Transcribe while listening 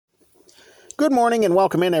Good morning and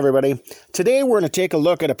welcome in, everybody. Today we're going to take a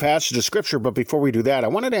look at a passage of Scripture, but before we do that, I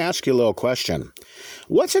wanted to ask you a little question.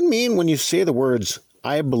 What's it mean when you say the words,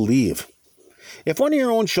 I believe? If one of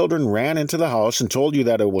your own children ran into the house and told you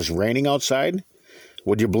that it was raining outside,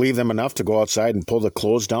 would you believe them enough to go outside and pull the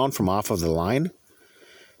clothes down from off of the line?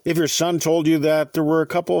 If your son told you that there were a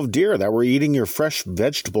couple of deer that were eating your fresh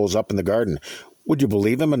vegetables up in the garden, would you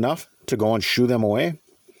believe him enough to go and shoo them away?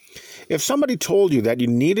 If somebody told you that you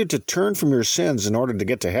needed to turn from your sins in order to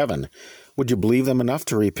get to heaven, would you believe them enough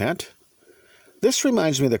to repent? This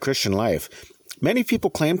reminds me of the Christian life. Many people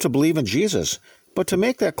claim to believe in Jesus, but to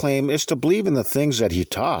make that claim is to believe in the things that he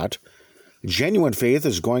taught. Genuine faith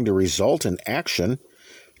is going to result in action.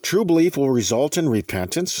 True belief will result in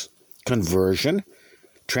repentance, conversion,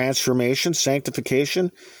 transformation,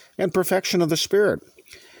 sanctification, and perfection of the Spirit.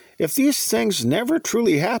 If these things never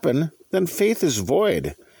truly happen, then faith is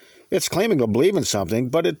void. It's claiming to believe in something,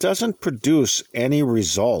 but it doesn't produce any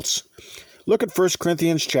results. Look at 1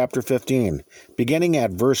 Corinthians chapter 15, beginning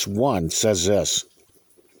at verse 1, says this,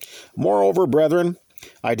 Moreover, brethren,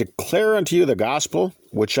 I declare unto you the gospel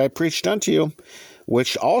which I preached unto you,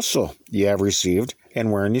 which also ye have received, and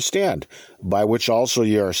wherein ye stand, by which also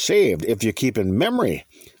ye are saved, if you keep in memory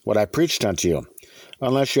what I preached unto you,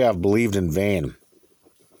 unless you have believed in vain.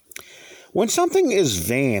 When something is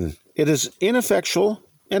vain, it is ineffectual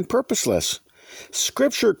and purposeless.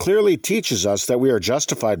 Scripture clearly teaches us that we are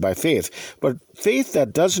justified by faith, but faith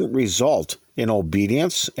that doesn't result in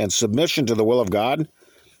obedience and submission to the will of God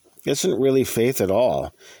isn't really faith at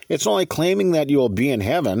all. It's only claiming that you will be in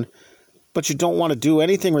heaven, but you don't want to do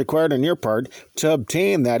anything required on your part to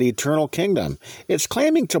obtain that eternal kingdom. It's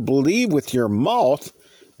claiming to believe with your mouth,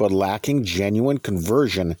 but lacking genuine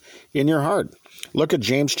conversion in your heart. Look at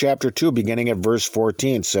James chapter 2, beginning at verse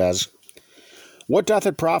 14, says, What doth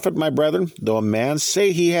it profit, my brethren, though a man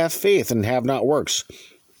say he hath faith and have not works?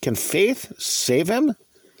 Can faith save him?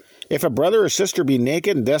 If a brother or sister be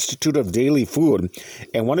naked and destitute of daily food,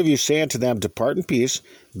 and one of you say unto them, Depart in peace,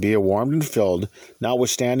 be warmed and filled,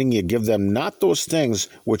 notwithstanding ye give them not those things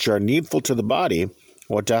which are needful to the body,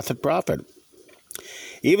 what doth it profit?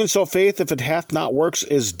 Even so faith, if it hath not works,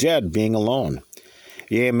 is dead, being alone.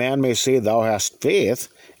 Yea, a man may say, Thou hast faith,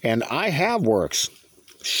 and I have works.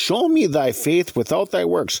 Show me thy faith without thy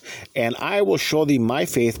works, and I will show thee my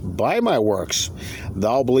faith by my works.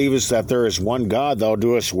 Thou believest that there is one God, thou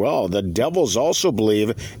doest well. The devils also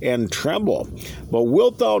believe and tremble. But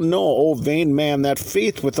wilt thou know, O vain man, that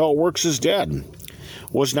faith without works is dead?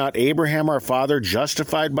 Was not Abraham our father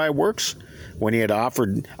justified by works, when he had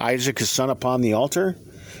offered Isaac his son upon the altar?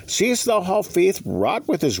 Seest thou how faith wrought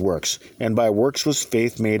with his works, and by works was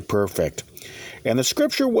faith made perfect? And the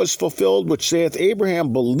scripture was fulfilled, which saith,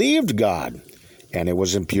 Abraham believed God, and it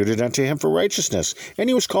was imputed unto him for righteousness, and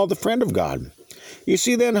he was called the friend of God. You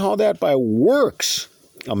see then how that by works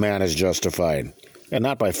a man is justified, and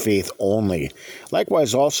not by faith only.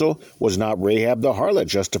 Likewise also was not Rahab the harlot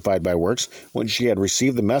justified by works, when she had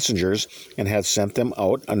received the messengers, and had sent them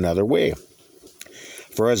out another way.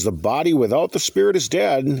 For as the body without the spirit is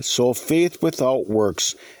dead, so faith without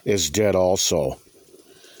works is dead also.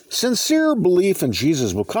 Sincere belief in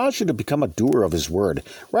Jesus will cause you to become a doer of his word,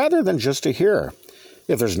 rather than just a hearer.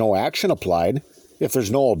 If there's no action applied, if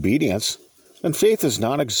there's no obedience, then faith is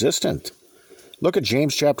non-existent. Look at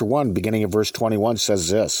James chapter 1, beginning of verse 21, says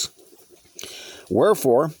this,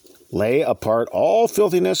 Wherefore, lay apart all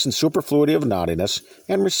filthiness and superfluity of naughtiness,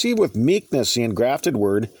 and receive with meekness the engrafted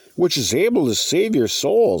word, which is able to save your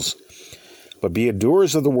souls. But be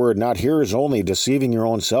doers of the word, not hearers only, deceiving your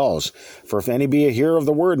own selves. For if any be a hearer of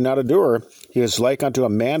the word, not a doer, he is like unto a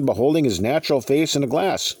man beholding his natural face in a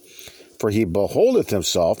glass. For he beholdeth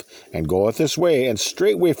himself, and goeth his way, and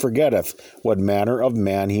straightway forgetteth what manner of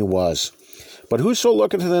man he was. But whoso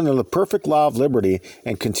looketh into the perfect law of liberty,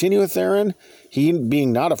 and continueth therein, he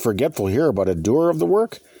being not a forgetful hearer, but a doer of the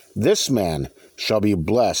work, this man shall be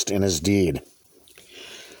blessed in his deed.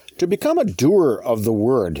 To become a doer of the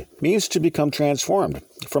word means to become transformed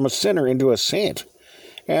from a sinner into a saint.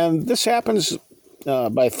 And this happens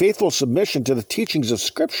by faithful submission to the teachings of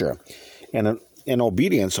Scripture and in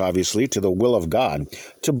obedience, obviously, to the will of God.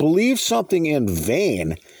 To believe something in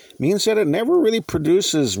vain means that it never really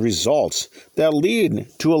produces results that lead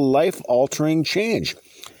to a life-altering change.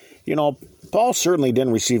 You know, Paul certainly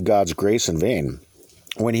didn't receive God's grace in vain.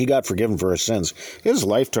 When he got forgiven for his sins, his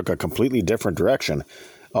life took a completely different direction,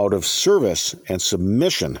 out of service and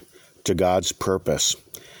submission to God's purpose.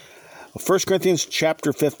 1 Corinthians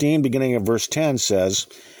chapter 15, beginning of verse 10 says,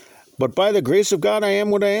 But by the grace of God I am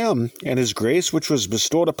what I am, and his grace which was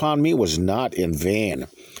bestowed upon me was not in vain.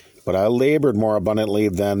 but I labored more abundantly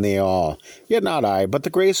than they all. Yet not I, but the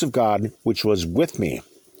grace of God which was with me.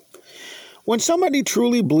 When somebody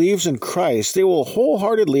truly believes in Christ, they will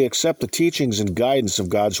wholeheartedly accept the teachings and guidance of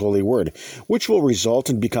God's holy word, which will result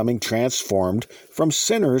in becoming transformed from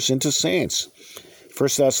sinners into saints. 1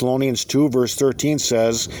 Thessalonians 2 verse 13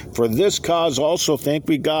 says, "For this cause also thank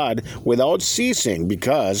we God without ceasing,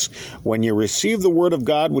 because when you received the word of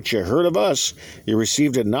God which you heard of us, you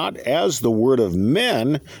received it not as the word of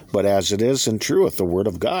men, but as it is in truth the word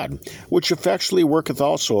of God, which effectually worketh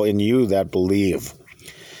also in you that believe."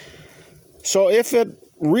 So if it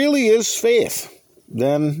really is faith,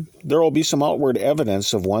 then there will be some outward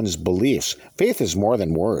evidence of one's beliefs. Faith is more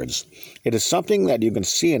than words. It is something that you can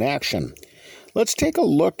see in action. Let's take a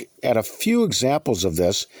look at a few examples of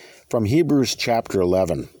this from Hebrews chapter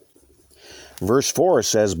 11. Verse 4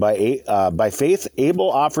 says, By faith Abel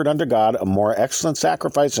offered unto God a more excellent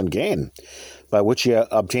sacrifice and gain, by which he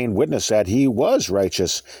obtained witness that he was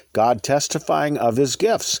righteous, God testifying of his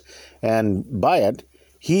gifts, and by it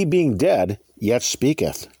he being dead yet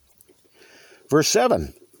speaketh. Verse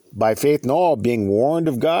 7, By faith Noah, being warned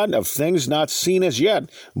of God of things not seen as yet,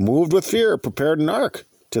 moved with fear, prepared an ark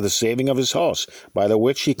to the saving of his house, by the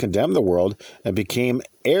which he condemned the world, and became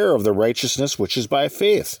heir of the righteousness which is by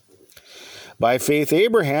faith. By faith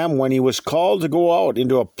Abraham, when he was called to go out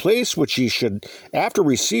into a place which he should after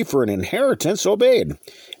receive for an inheritance, obeyed,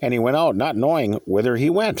 and he went out not knowing whither he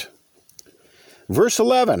went. Verse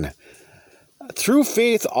 11, Through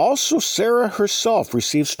faith also Sarah herself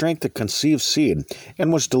received strength to conceive seed,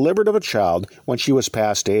 and was delivered of a child when she was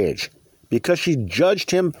past age, because she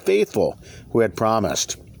judged him faithful who had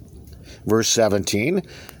promised. Verse 17,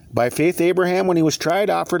 By faith Abraham, when he was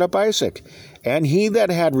tried, offered up Isaac, and he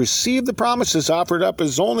that had received the promises offered up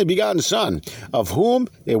his only begotten son, of whom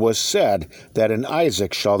it was said that in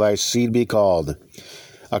Isaac shall thy seed be called,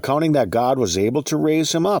 accounting that God was able to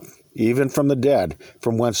raise him up, even from the dead,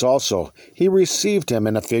 from whence also he received him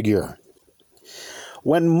in a figure.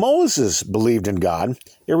 When Moses believed in God,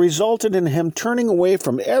 it resulted in him turning away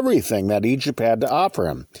from everything that Egypt had to offer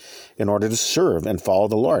him in order to serve and follow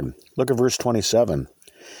the Lord. Look at verse 27.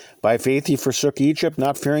 By faith he forsook Egypt,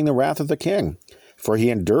 not fearing the wrath of the king, for he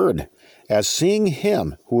endured, as seeing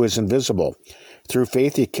him who is invisible. Through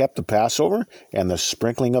faith he kept the Passover and the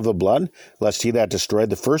sprinkling of the blood, lest he that destroyed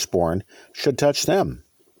the firstborn should touch them.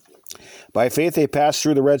 By faith they passed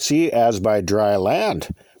through the Red Sea as by dry land,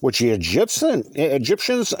 which the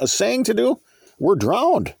Egyptians saying to do, were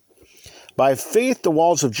drowned. By faith the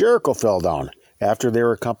walls of Jericho fell down, after they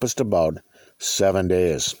were compassed about 7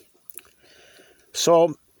 days.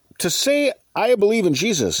 So, to say, I believe in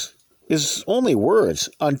Jesus, is only words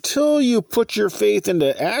until you put your faith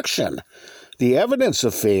into action. The evidence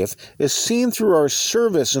of faith is seen through our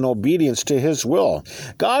service and obedience to His will.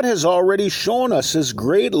 God has already shown us His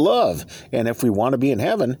great love, and if we want to be in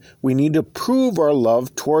heaven, we need to prove our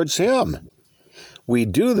love towards Him. We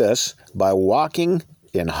do this by walking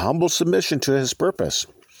in humble submission to His purpose.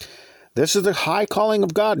 This is the high calling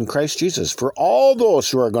of God in Christ Jesus for all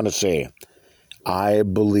those who are going to say, I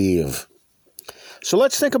believe. So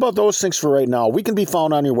let's think about those things for right now. We can be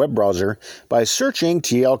found on your web browser by searching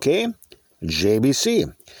tlkjbc,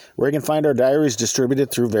 where you can find our diaries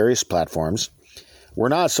distributed through various platforms. We're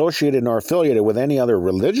not associated nor affiliated with any other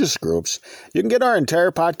religious groups. You can get our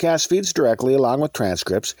entire podcast feeds directly along with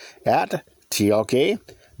transcripts at tlkjbc.com.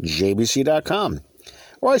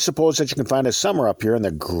 Or I suppose that you can find us somewhere up here in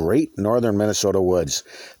the great northern Minnesota woods.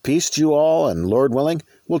 Peace to you all, and Lord willing,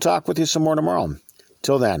 we'll talk with you some more tomorrow.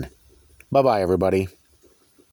 Till then, bye-bye, everybody.